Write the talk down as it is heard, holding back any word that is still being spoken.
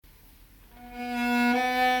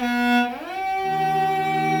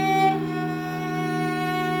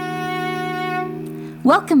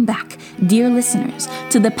Welcome back, dear listeners,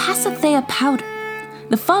 to the Pasithea Powder.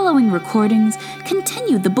 The following recordings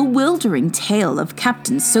continue the bewildering tale of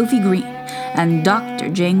Captain Sophie Green and Dr.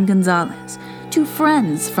 Jane Gonzalez, two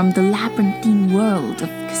friends from the labyrinthine world of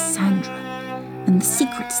Cassandra, and the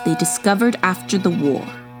secrets they discovered after the war.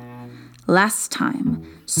 Last time,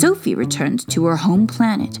 Sophie returned to her home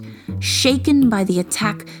planet, shaken by the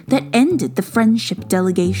attack that ended the Friendship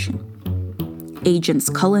delegation. Agents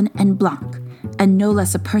Cullen and Blanc, and no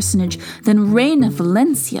less a personage than Reina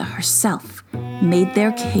Valencia herself, made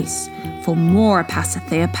their case for more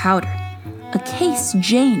Pasithea Powder, a case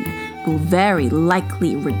Jane will very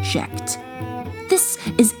likely reject. This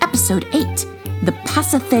is Episode 8, The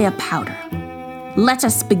Pasithea Powder. Let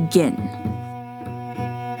us begin.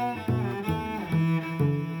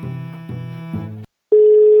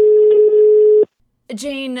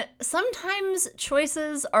 Jane, sometimes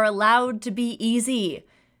choices are allowed to be easy.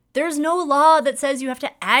 There's no law that says you have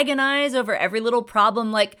to agonize over every little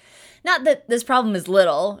problem, not that this problem is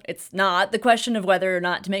little, it's not. The question of whether or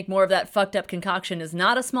not to make more of that fucked up concoction is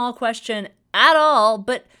not a small question at all,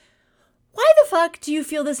 but why the fuck do you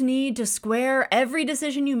feel this need to square every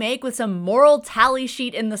decision you make with some moral tally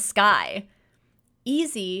sheet in the sky?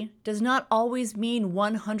 Easy does not always mean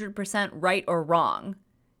 100% right or wrong.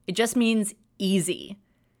 It just means easy.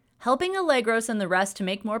 Helping Allegros and the rest to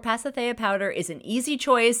make more Pasithea Powder is an easy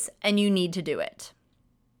choice, and you need to do it.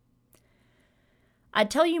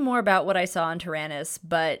 I'd tell you more about what I saw on Tyrannus,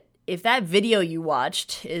 but if that video you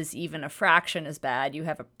watched is even a fraction as bad, you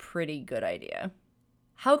have a pretty good idea.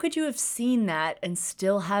 How could you have seen that and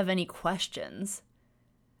still have any questions?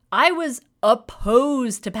 I was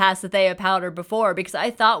opposed to Pasithea Powder before because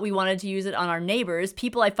I thought we wanted to use it on our neighbors,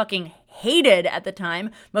 people I fucking hated at the time,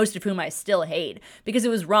 most of whom I still hate, because it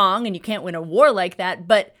was wrong and you can't win a war like that,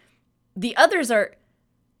 but the others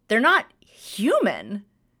they're not human.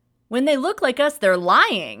 When they look like us, they're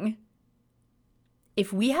lying.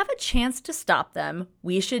 If we have a chance to stop them,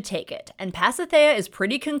 we should take it, and Pasithea is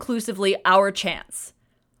pretty conclusively our chance.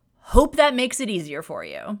 Hope that makes it easier for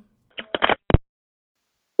you.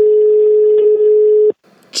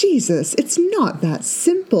 Jesus, it's not that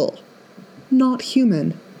simple. Not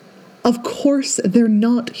human. Of course they're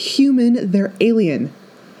not human, they're alien.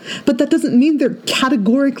 But that doesn't mean they're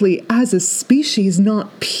categorically, as a species,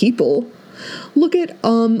 not people. Look at,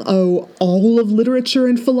 all of literature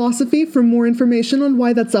and philosophy for more information on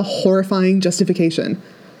why that's a horrifying justification.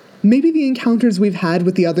 Maybe the encounters we've had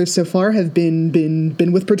with the others so far have been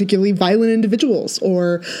with particularly violent individuals,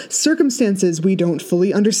 or circumstances we don't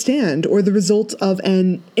fully understand, or the result of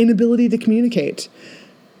an inability to communicate.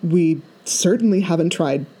 We certainly haven't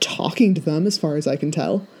tried talking to them, as far as I can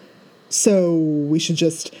tell. So we should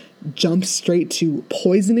just jump straight to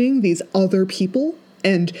poisoning these other people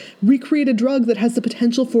and recreate a drug that has the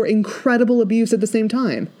potential for incredible abuse at the same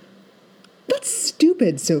time. That's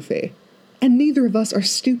stupid, Sophie. And neither of us are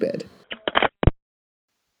stupid.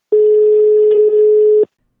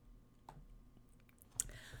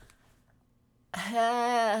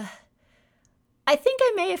 I think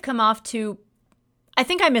I may have come off to... I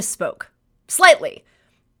think I misspoke. Slightly.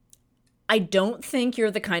 I don't think you're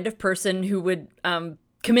the kind of person who would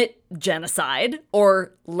commit genocide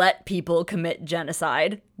or let people commit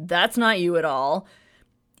genocide. That's not you at all.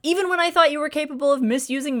 Even when I thought you were capable of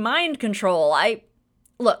misusing mind control,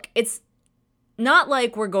 Look, it's not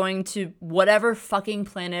like we're going to whatever fucking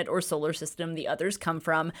planet or solar system the others come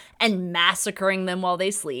from and massacring them while they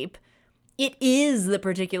sleep. It is the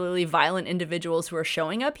particularly violent individuals who are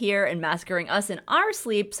showing up here and massacring us in our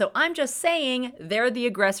sleep, so I'm just saying they're the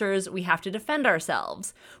aggressors. We have to defend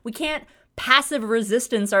ourselves. We can't passive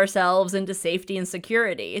resistance ourselves into safety and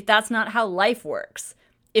security. That's not how life works.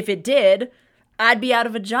 If it did, I'd be out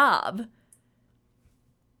of a job.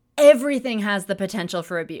 Everything has the potential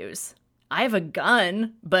for abuse. I have a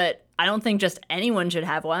gun, but I don't think just anyone should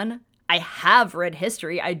have one. I have read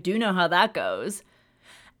history. I do know how that goes.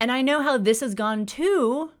 And I know how this has gone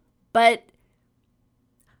too, but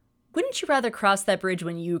wouldn't you rather cross that bridge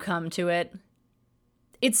when you come to it?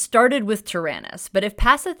 It started with Tyrannus, but if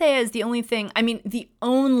Pasithea is the only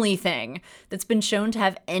thing that's been shown to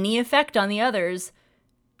have any effect on the others,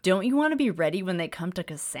 don't you want to be ready when they come to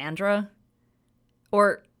Cassandra?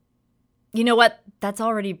 Or, you know what? That's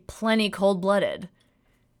already plenty cold-blooded.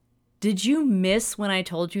 Did you miss when I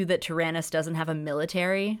told you that Tyrannus doesn't have a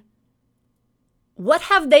military? What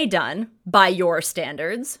have they done, by your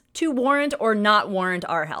standards, to warrant or not warrant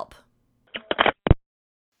our help?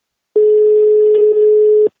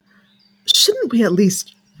 Shouldn't we at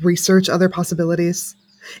least research other possibilities?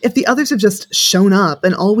 If the others have just shown up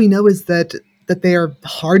and all we know is that that they are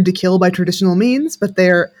hard to kill by traditional means, but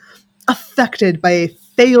they're affected by a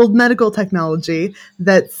failed medical technology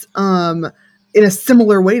that's in a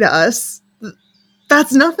similar way to us,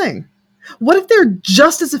 that's nothing. What if they're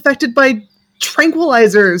just as affected by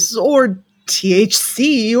tranquilizers or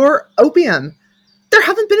THC or opium? There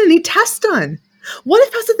haven't been any tests done. What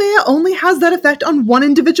if Pasithea only has that effect on one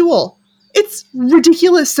individual? It's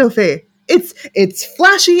ridiculous, Sophie. It's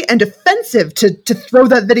flashy and offensive to throw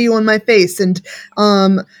that video in my face, and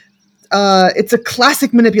it's a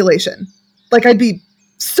classic manipulation. Like, I'd be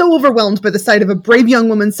so overwhelmed by the sight of a brave young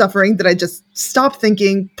woman suffering that I'd just stop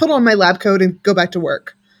thinking, put on my lab coat, and go back to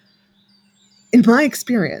work. In my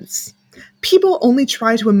experience, people only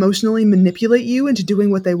try to emotionally manipulate you into doing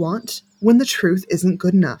what they want when the truth isn't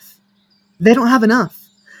good enough. They don't have enough.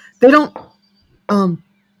 They don't...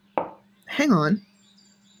 Hang on.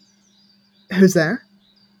 Who's there?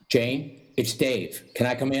 Jane, it's Dave. Can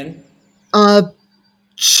I come in?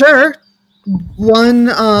 Sure.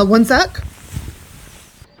 One sec.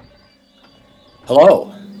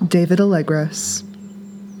 Hello. David Allegros.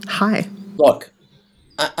 Hi. Look,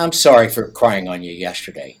 I'm sorry for crying on you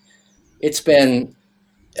yesterday. It's been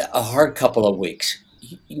a hard couple of weeks.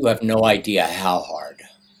 You have no idea how hard.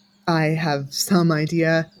 I have some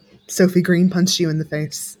idea. Sophie Green punched you in the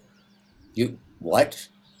face. You... what?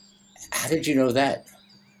 How did you know that?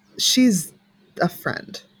 She's a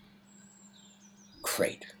friend.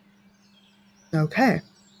 Great. Okay.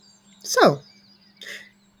 So,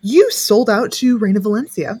 you sold out to Reina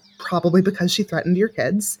Valencia, probably because she threatened your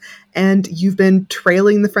kids, and you've been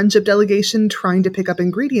trailing the friendship delegation trying to pick up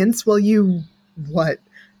ingredients while you,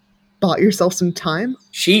 bought yourself some time?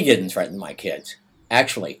 She didn't threaten my kids.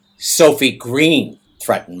 Actually, Sophie Green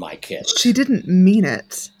threatened my kids. She didn't mean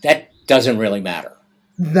it. That doesn't really matter.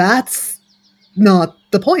 That's not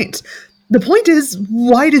the point. The point is,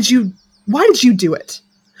 why did you do it?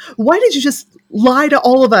 Why did you just lie to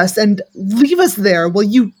all of us and leave us there while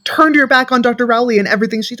you turned your back on Dr. Rowley and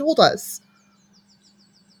everything she told us?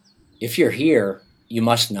 If you're here, you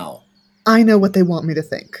must know. I know what they want me to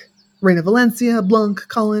think. Reina Valencia, Blanc,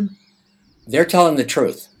 Colin. They're telling the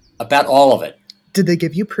truth about all of it. Did they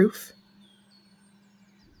give you proof?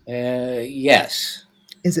 Yes.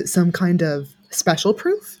 Is it some kind of special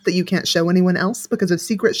proof that you can't show anyone else because of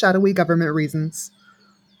secret, shadowy government reasons?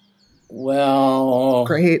 Well...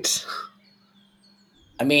 Great.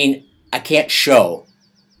 I mean, I can't show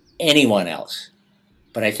anyone else,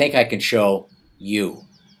 but I think I can show you.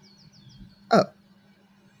 Oh.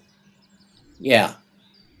 Yeah.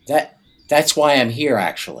 That's why I'm here,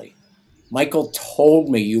 actually. Michael told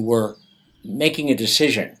me you were making a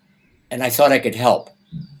decision, and I thought I could help.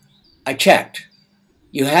 I checked.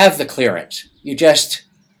 You have the clearance. You just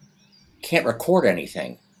can't record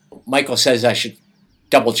anything. Michael says I should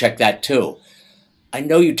double check that too. I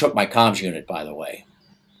know you took my comms unit, by the way.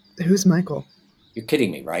 Who's Michael? You're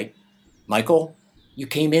kidding me, right? Michael, you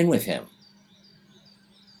came in with him.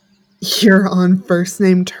 You're on first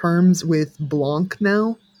name terms with Blanc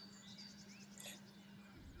now?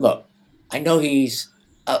 Look, I know he's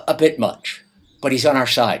a bit much, but he's on our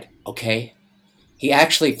side, okay? He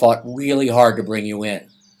actually fought really hard to bring you in.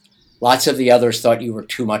 Lots of the others thought you were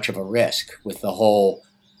too much of a risk with the whole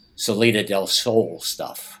Salida del Sol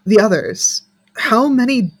stuff. The others? How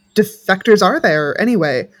many defectors are there,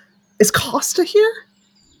 anyway? Is Costa here?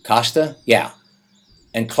 Costa? Yeah.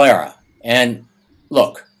 And Clara. And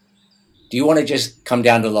look, do you want to just come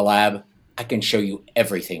down to the lab? I can show you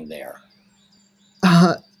everything there.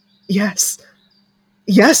 Yes.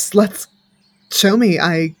 Yes, let's show me.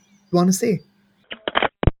 I want to see.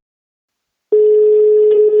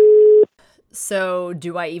 So,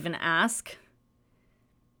 do I even ask?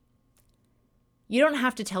 You don't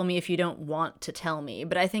have to tell me if you don't want to tell me,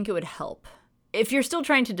 but I think it would help. If you're still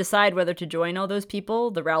trying to decide whether to join all those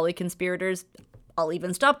people, the Rowley conspirators, I'll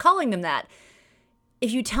even stop calling them that.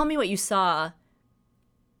 If you tell me what you saw,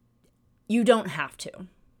 you don't have to.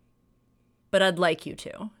 But I'd like you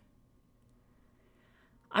to.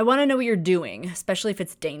 I want to know what you're doing, especially if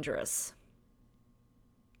it's dangerous.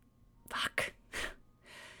 Fuck.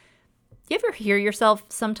 You ever hear yourself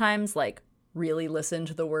sometimes, really listen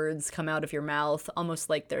to the words come out of your mouth, almost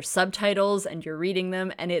like they're subtitles and you're reading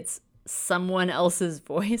them and it's someone else's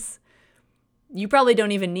voice? You probably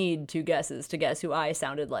don't even need 2 guesses to guess who I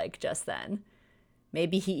sounded like just then.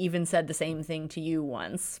 Maybe he even said the same thing to you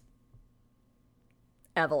once.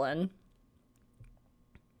 Evelyn.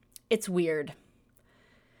 It's weird.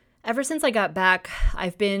 Ever since I got back,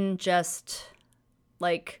 I've been just,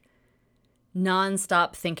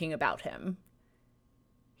 nonstop thinking about him.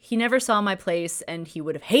 He never saw my place, and he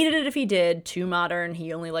would have hated it if he did. Too modern.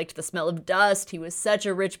 He only liked the smell of dust. He was such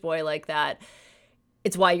a rich boy like that.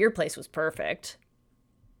 It's why your place was perfect.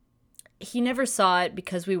 He never saw it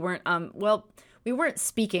because we weren't, we weren't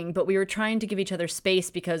speaking, but we were trying to give each other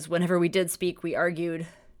space because whenever we did speak, we argued.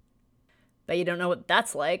 But you don't know what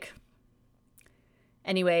that's like.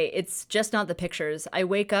 Anyway, it's just not the pictures. I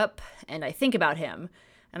wake up and I think about him.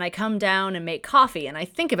 And I come down and make coffee and I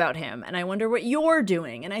think about him. And I wonder what you're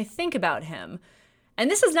doing and I think about him. And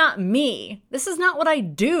this is not me. This is not what I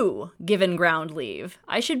do given ground leave.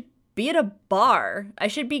 I should be at a bar. I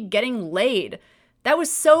should be getting laid. That was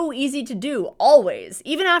so easy to do, always,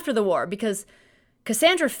 even after the war, because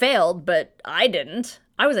Cassandra failed, but I didn't.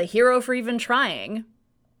 I was a hero for even trying.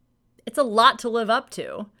 It's a lot to live up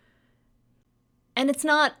to. And it's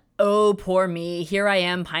not, oh, poor me, here I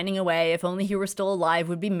am pining away, if only he were still alive,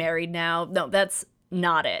 would be married now. No, that's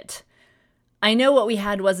not it. I know what we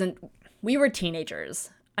had wasn't, we were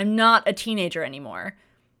teenagers. I'm not a teenager anymore.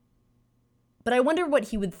 But I wonder what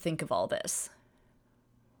he would think of all this.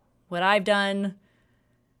 What I've done,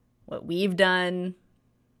 what we've done,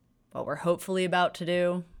 what we're hopefully about to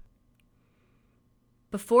do.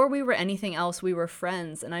 Before we were anything else, we were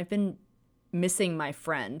friends, and I've been missing my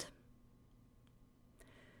friend.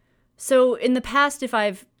 So in the past,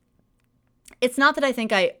 it's not that I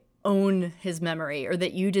think I own his memory or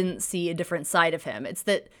that you didn't see a different side of him. It's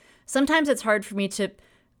that sometimes it's hard for me to,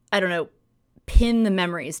 pin the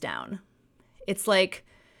memories down. It's like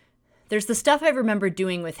there's the stuff I remember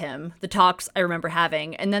doing with him, the talks I remember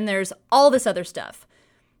having, and then there's all this other stuff,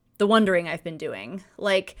 the wondering I've been doing.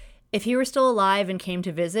 Like, if he were still alive and came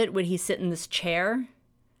to visit, would he sit in this chair?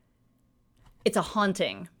 It's a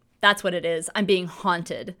haunting. That's what it is. I'm being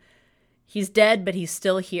haunted. He's dead, but he's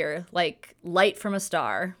still here, like light from a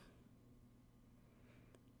star.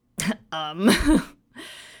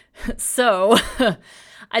 So,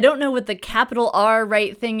 I don't know what the capital R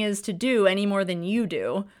right thing is to do any more than you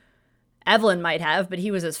do. Evelyn might have, but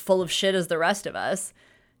he was as full of shit as the rest of us.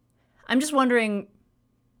 I'm just wondering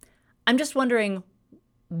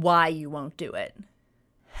why you won't do it.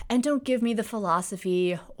 And don't give me the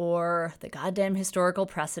philosophy or the goddamn historical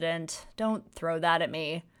precedent. Don't throw that at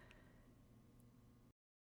me.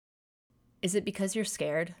 Is it because you're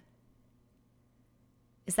scared?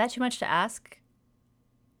 Is that too much to ask?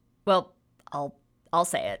 Well, I'll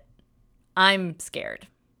say it. I'm scared.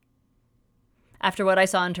 After what I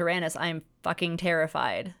saw in Tyrannus, I'm fucking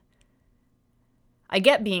terrified. I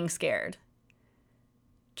get being scared.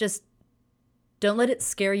 Just don't let it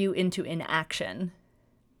scare you into inaction.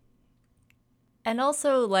 And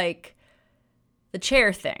also, like, the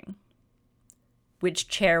chair thing. Which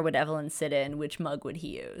chair would Evelyn sit in? Which mug would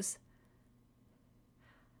he use?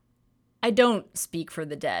 I don't speak for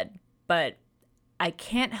the dead, but I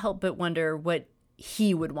can't help but wonder what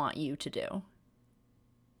he would want you to do.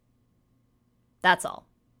 That's all.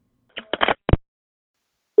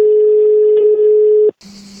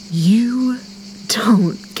 You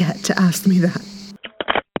don't get to ask me that.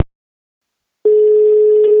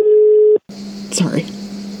 Sorry.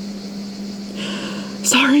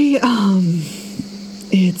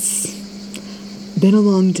 It's been a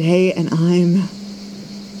long day and I'm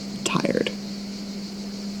tired.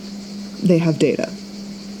 They have data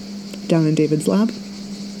down in David's lab.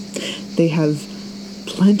 They have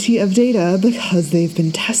plenty of data because they've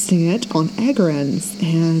been testing it on Egerens,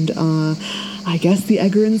 and I guess the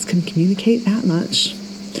Egerens can communicate that much.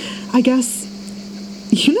 I guess,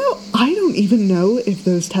 I don't even know if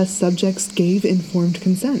those test subjects gave informed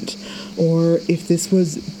consent, or if this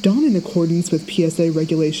was done in accordance with PSA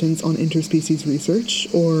regulations on interspecies research,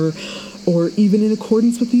 or even in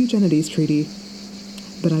accordance with the Eugenides Treaty.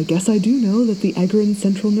 But I guess I do know that the Egerin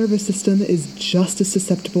central nervous system is just as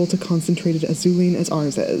susceptible to concentrated azulene as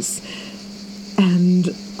ours is. And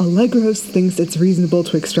Allegros thinks it's reasonable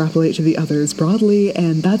to extrapolate to the others broadly,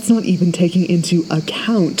 and that's not even taking into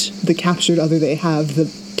account the captured other they have, the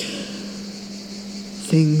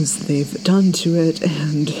things they've done to it,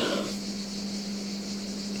 and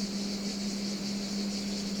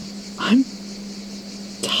I'm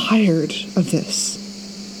tired of this,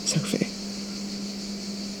 Sophie.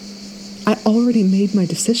 I already made my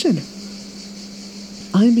decision.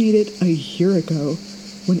 I made it a year ago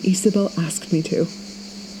when Isabel asked me to.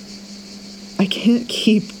 I can't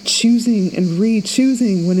keep choosing and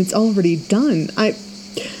re-choosing when it's already done.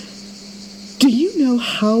 Do you know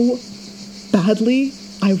how badly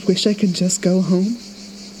I wish I could just go home?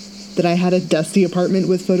 That I had a dusty apartment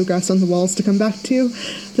with photographs on the walls to come back to?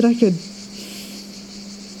 That I could,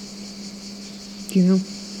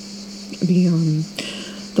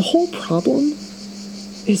 the whole problem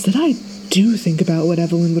is that I do think about what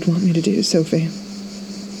Evelyn would want me to do, Sophie.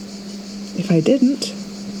 If I didn't,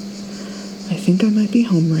 I think I might be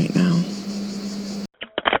home right now.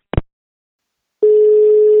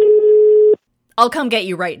 I'll come get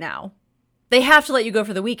you right now. They have to let you go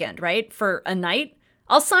for the weekend, right? For a night?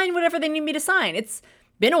 I'll sign whatever they need me to sign. It's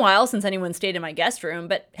been a while since anyone stayed in my guest room,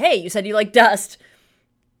 but hey, you said you like dust.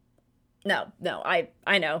 No,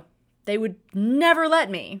 I know. They would never let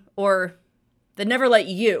me, or they'd never let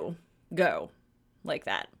you go like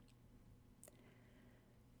that.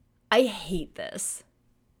 I hate this.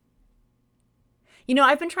 You know,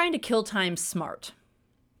 I've been trying to kill time smart.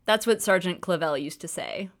 That's what Sergeant Clavel used to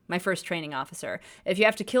say, my first training officer. If you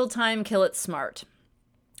have to kill time, kill it smart.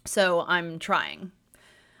 So I'm trying.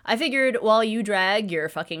 I figured while you drag your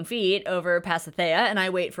fucking feet over Pasithea and I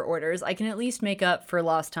wait for orders, I can at least make up for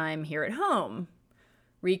lost time here at home.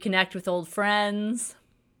 Reconnect with old friends.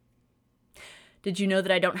 Did you know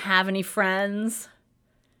that I don't have any friends?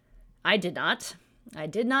 I did not. I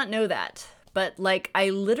did not know that. But, I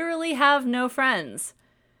literally have no friends.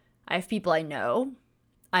 I have people I know.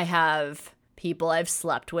 I have people I've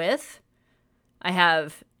slept with. I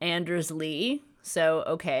have Anders Lee, so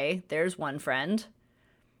okay, there's one friend.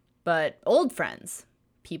 But old friends,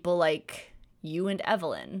 people like you and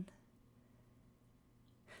Evelyn.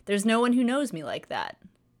 There's no one who knows me like that.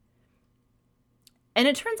 And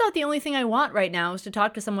it turns out the only thing I want right now is to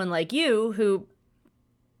talk to someone like you who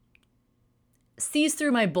sees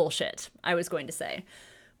through my bullshit, I was going to say.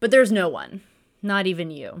 But there's no one, not even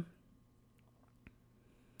you.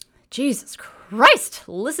 Jesus Christ,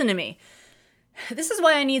 listen to me. This is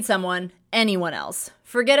why I need someone, anyone else.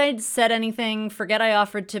 Forget I said anything, forget I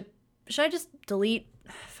offered to... Should I just delete?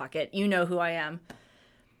 Fuck it, you know who I am.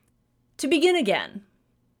 To begin again.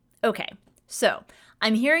 Okay, so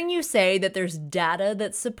I'm hearing you say that there's data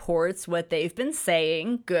that supports what they've been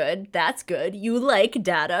saying. Good, that's good. You like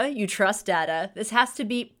data, you trust data. This has to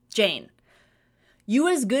be... Jane, you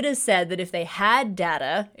as good as said that if they had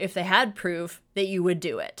data, if they had proof, that you would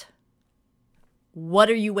do it. What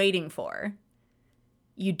are you waiting for?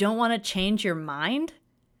 You don't want to change your mind?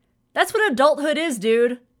 That's what adulthood is,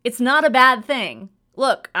 dude. It's not a bad thing.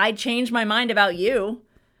 Look, I changed my mind about you.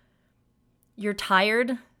 You're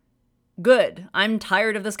tired? Good. I'm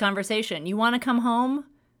tired of this conversation. You want to come home?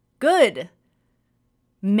 Good.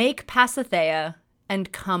 Make Pasithea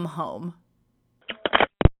and come home.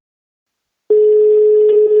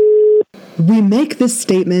 We make this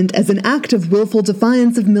statement as an act of willful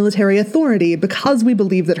defiance of military authority because we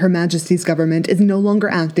believe that Her Majesty's government is no longer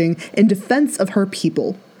acting in defense of her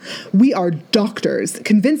people. We are doctors,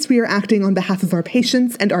 convinced we are acting on behalf of our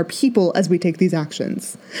patients and our people as we take these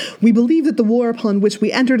actions. We believe that the war upon which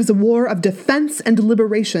we entered as a war of defense and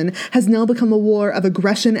liberation has now become a war of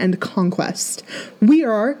aggression and conquest. We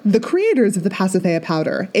are the creators of the Pasithea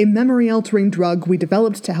Powder, a memory-altering drug we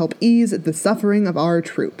developed to help ease the suffering of our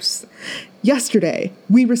troops. Yesterday,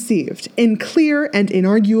 we received, in clear and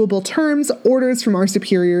inarguable terms, orders from our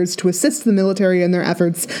superiors to assist the military in their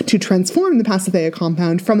efforts to transform the Pasithea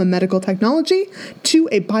compound from a medical technology to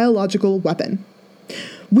a biological weapon.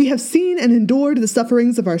 We have seen and endured the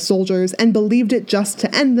sufferings of our soldiers and believed it just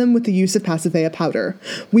to end them with the use of Pasithea powder.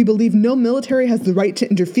 We believe no military has the right to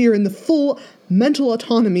interfere in the full mental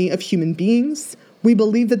autonomy of human beings. We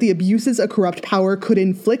believe that the abuses a corrupt power could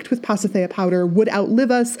inflict with Pasithea powder would outlive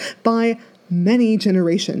us by many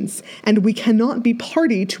generations, and we cannot be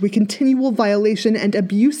party to a continual violation and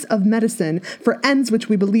abuse of medicine for ends which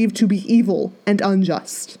we believe to be evil and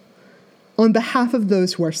unjust. On behalf of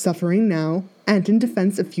those who are suffering now, and in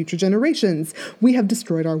defense of future generations, we have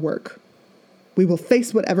destroyed our work. We will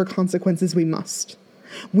face whatever consequences we must.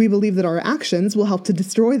 We believe that our actions will help to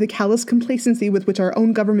destroy the callous complacency with which our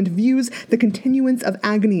own government views the continuance of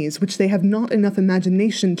agonies which they have not enough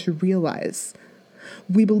imagination to realize.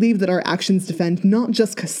 We believe that our actions defend not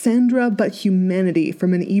just Cassandra, but humanity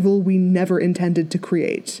from an evil we never intended to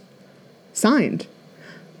create. Signed,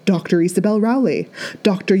 Dr. Isabel Rowley,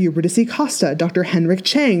 Dr. Eurydice Costa, Dr. Henrik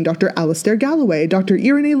Chang, Dr. Alistair Galloway, Dr.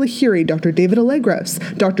 Irene Lahiri, Dr. David Allegros,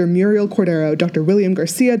 Dr. Muriel Cordero, Dr. William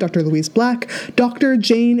Garcia, Dr. Louise Black, Dr.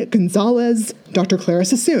 Jane Gonzalez, Dr. Clara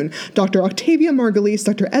Sassoon, Dr. Octavia Margulies,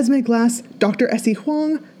 Dr. Esme Glass, Dr. Essie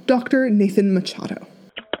Huang, Dr. Nathan Machado.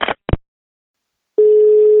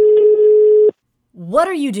 What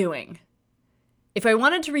are you doing? If I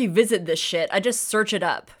wanted to revisit this shit, I'd just search it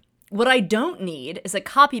up. What I don't need is a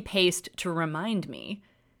copy-paste to remind me.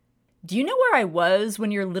 Do you know where I was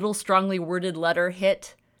when your little strongly worded letter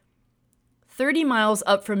hit? 30 miles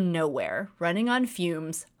up from nowhere, running on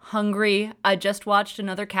fumes, hungry. I just watched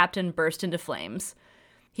another captain burst into flames.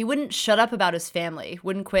 He wouldn't shut up about his family,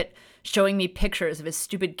 wouldn't quit showing me pictures of his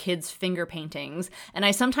stupid kids' finger paintings, and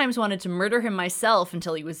I sometimes wanted to murder him myself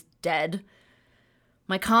until he was dead.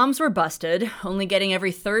 My comms were busted, only getting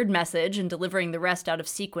every third message and delivering the rest out of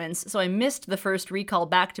sequence, so I missed the first recall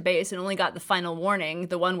back to base and only got the final warning,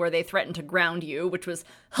 the one where they threatened to ground you, which was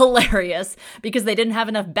hilarious because they didn't have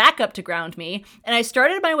enough backup to ground me, and I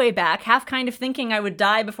started my way back, half kind of thinking I would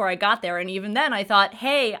die before I got there, and even then I thought,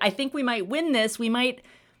 hey, I think we might win this, we might...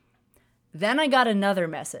 Then I got another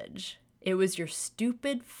message. It was your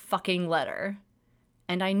stupid fucking letter.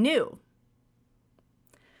 And I knew.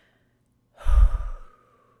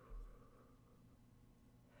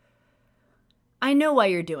 I know why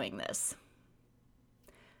you're doing this.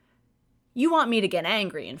 You want me to get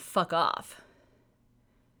angry and fuck off.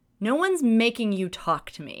 No one's making you talk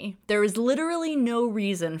to me. There is literally no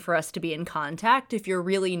reason for us to be in contact if you're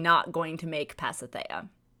really not going to make Pasithea.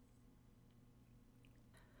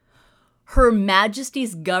 Her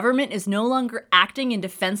Majesty's government is no longer acting in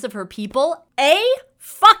defense of her people. A,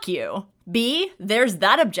 fuck you. B, there's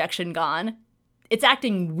that objection gone. It's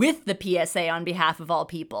acting with the PSA on behalf of all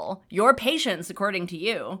people. Your patience, according to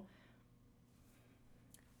you.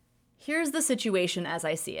 Here's the situation as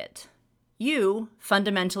I see it. You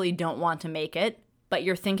fundamentally don't want to make it, but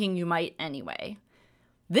you're thinking you might anyway.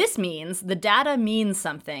 This means the data means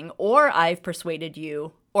something, or I've persuaded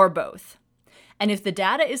you, or both. And if the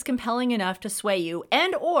data is compelling enough to sway you,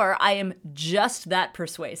 and or I am just that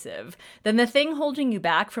persuasive, then the thing holding you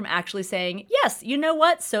back from actually saying, yes, you know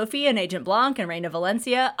what, Sophie and Agent Blanc and Reina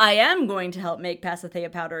Valencia, I am going to help make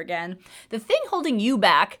Pasithea Powder again. The thing holding you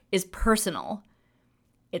back is personal.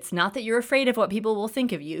 It's not that you're afraid of what people will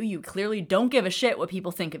think of you. You clearly don't give a shit what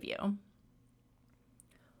people think of you.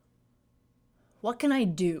 What can I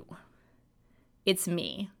do? It's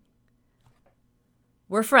me.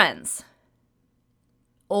 We're friends.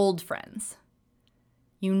 Old friends.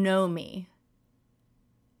 You know me.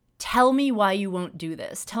 Tell me why you won't do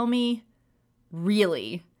this. Tell me,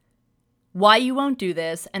 really, why you won't do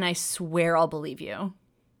this, and I swear I'll believe you.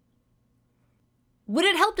 Would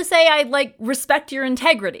it help to say I, respect your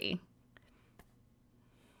integrity?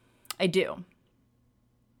 I do.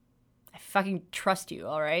 I fucking trust you,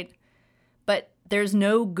 all right? But there's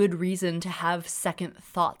no good reason to have second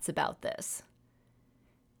thoughts about this.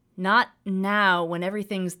 Not now when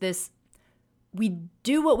everything's this... We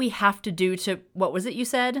do what we have to do to... What was it you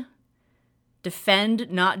said?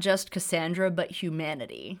 Defend not just Cassandra, but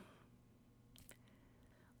humanity.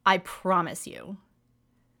 I promise you.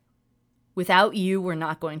 Without you, we're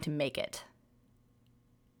not going to make it.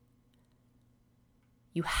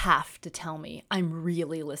 You have to tell me. I'm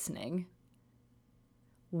really listening.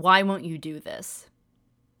 Why won't you do this?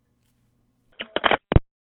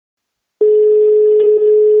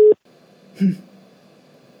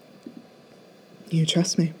 You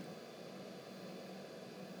trust me?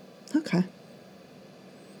 Okay.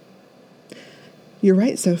 You're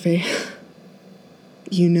right, Sophie.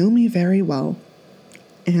 You know me very well.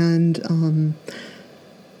 And,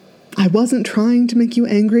 I wasn't trying to make you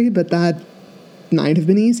angry, but that might have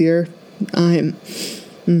been easier. The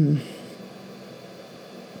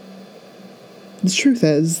truth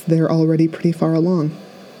is, they're already pretty far along.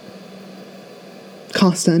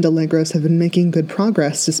 Costa and Allegros have been making good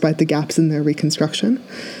progress despite the gaps in their reconstruction.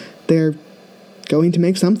 They're going to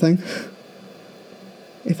make something.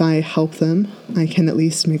 If I help them, I can at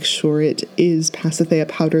least make sure it is Pasithea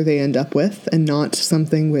Powder they end up with, and not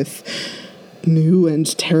something with new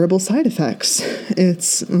and terrible side effects.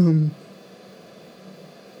 It's,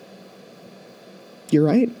 You're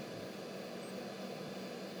right.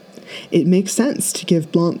 It makes sense to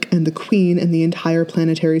give Blanc and the Queen and the entire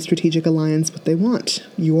Planetary Strategic Alliance what they want.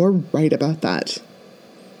 You're right about that.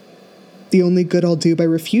 The only good I'll do by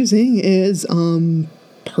refusing is,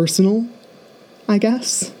 personal, I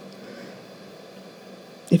guess.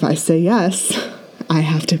 If I say yes, I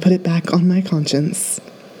have to put it back on my conscience.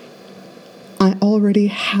 I already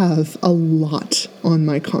have a lot on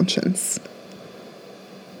my conscience.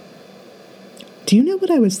 Do you know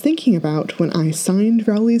what I was thinking about when I signed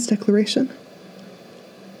Rowley's declaration?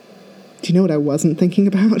 Do you know what I wasn't thinking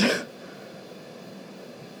about?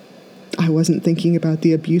 I wasn't thinking about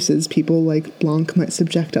the abuses people like Blanc might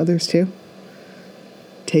subject others to.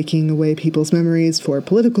 Taking away people's memories for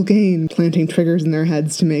political gain, planting triggers in their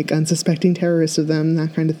heads to make unsuspecting terrorists of them,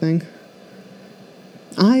 that kind of thing.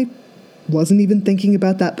 I wasn't even thinking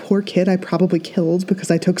about that poor kid I probably killed because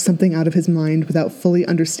I took something out of his mind without fully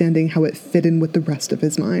understanding how it fit in with the rest of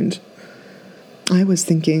his mind. I was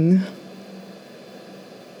thinking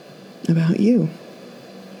about you.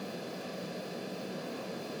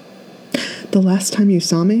 The last time you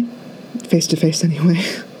saw me, face to face anyway,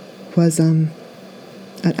 was,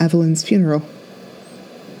 at Evelyn's funeral.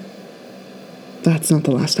 That's not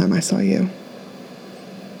the last time I saw you.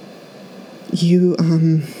 You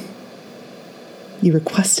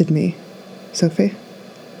requested me, Sophie.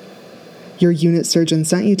 Your unit surgeon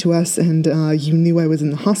sent you to us, and you knew I was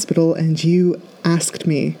in the hospital, and you asked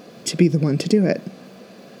me to be the one to do it.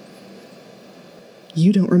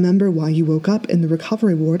 You don't remember why you woke up in the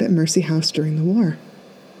recovery ward at Mercy House during the war.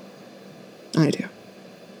 I do.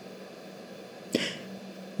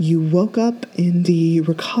 You woke up in the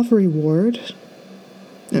recovery ward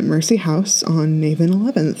at Mercy House on Navan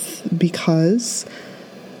 11th because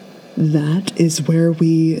that is where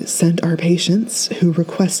we sent our patients who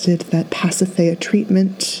requested that Pasithea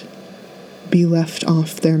treatment be left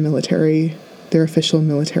off their official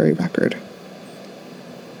military record.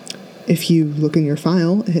 If you look in your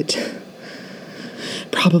file, it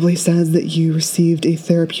probably says that you received a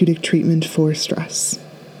therapeutic treatment for stress.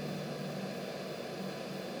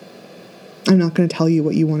 I'm not going to tell you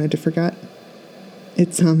what you wanted to forget.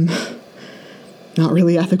 It's, not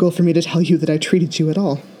really ethical for me to tell you that I treated you at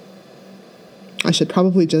all. I should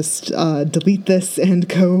probably just, delete this and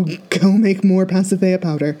go make more Pasithea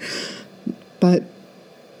powder. But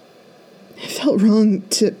it felt wrong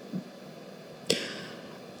to...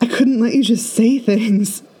 I couldn't let you just say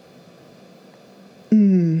things.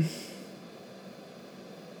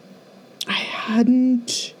 I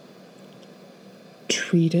hadn't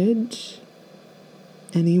treated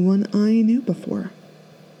anyone I knew before.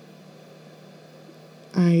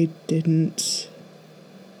 I didn't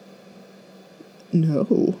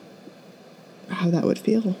know how that would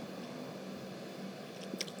feel.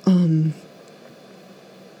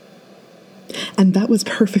 And that was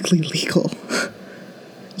perfectly legal.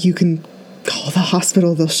 You can call the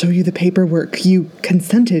hospital, they'll show you the paperwork. You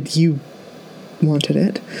consented, you wanted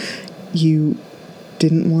it. You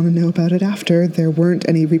didn't want to know about it after. There weren't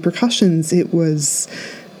any repercussions. It was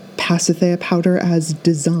Pasithea powder as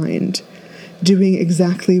designed, doing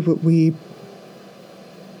exactly what we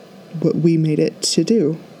made it to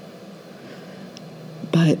do.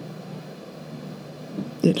 But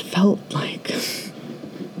it felt like...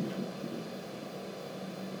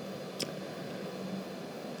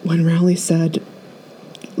 When Rowley said,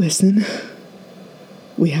 listen,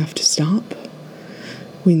 we have to stop.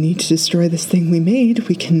 We need to destroy this thing we made.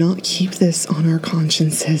 We cannot keep this on our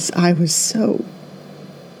consciences. I was so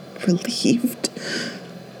relieved.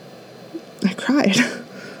 I cried.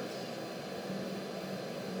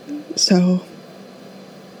 So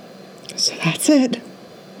that's it.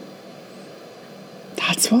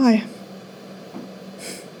 That's why.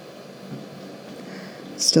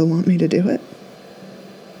 Still want me to do it?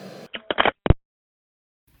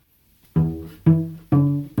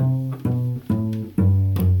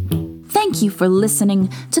 Thank you for listening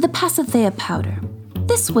to the Pasithea Powder.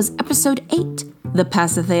 This was episode 8, the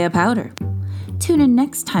Pasithea Powder. Tune in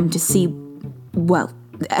next time to see, well,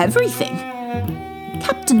 everything.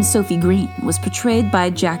 Captain Sophie Green was portrayed by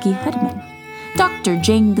Jackie Hedman. Dr.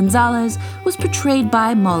 Jane Gonzalez was portrayed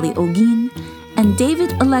by Molly Olguin, and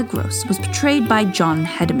David Allegros was portrayed by John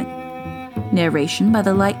Hedman. Narration by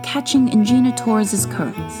the light-catching Ingina Torres'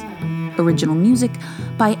 curls. Original music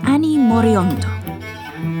by Annie Moriondo.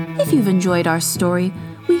 If you've enjoyed our story,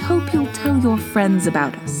 we hope you'll tell your friends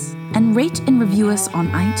about us and rate and review us on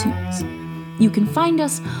iTunes. You can find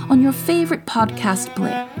us on your favorite podcast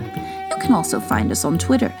player. You can also find us on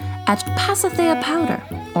Twitter at Pasithea Powder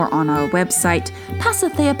or on our website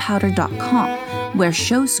pasitheapowder.com, where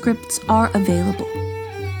show scripts are available.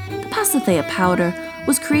 The Pasithea Powder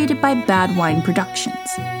was created by Bad Wine Productions.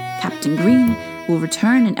 Captain Green will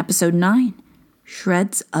return in episode 9,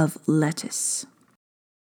 Shreds of Lettuce.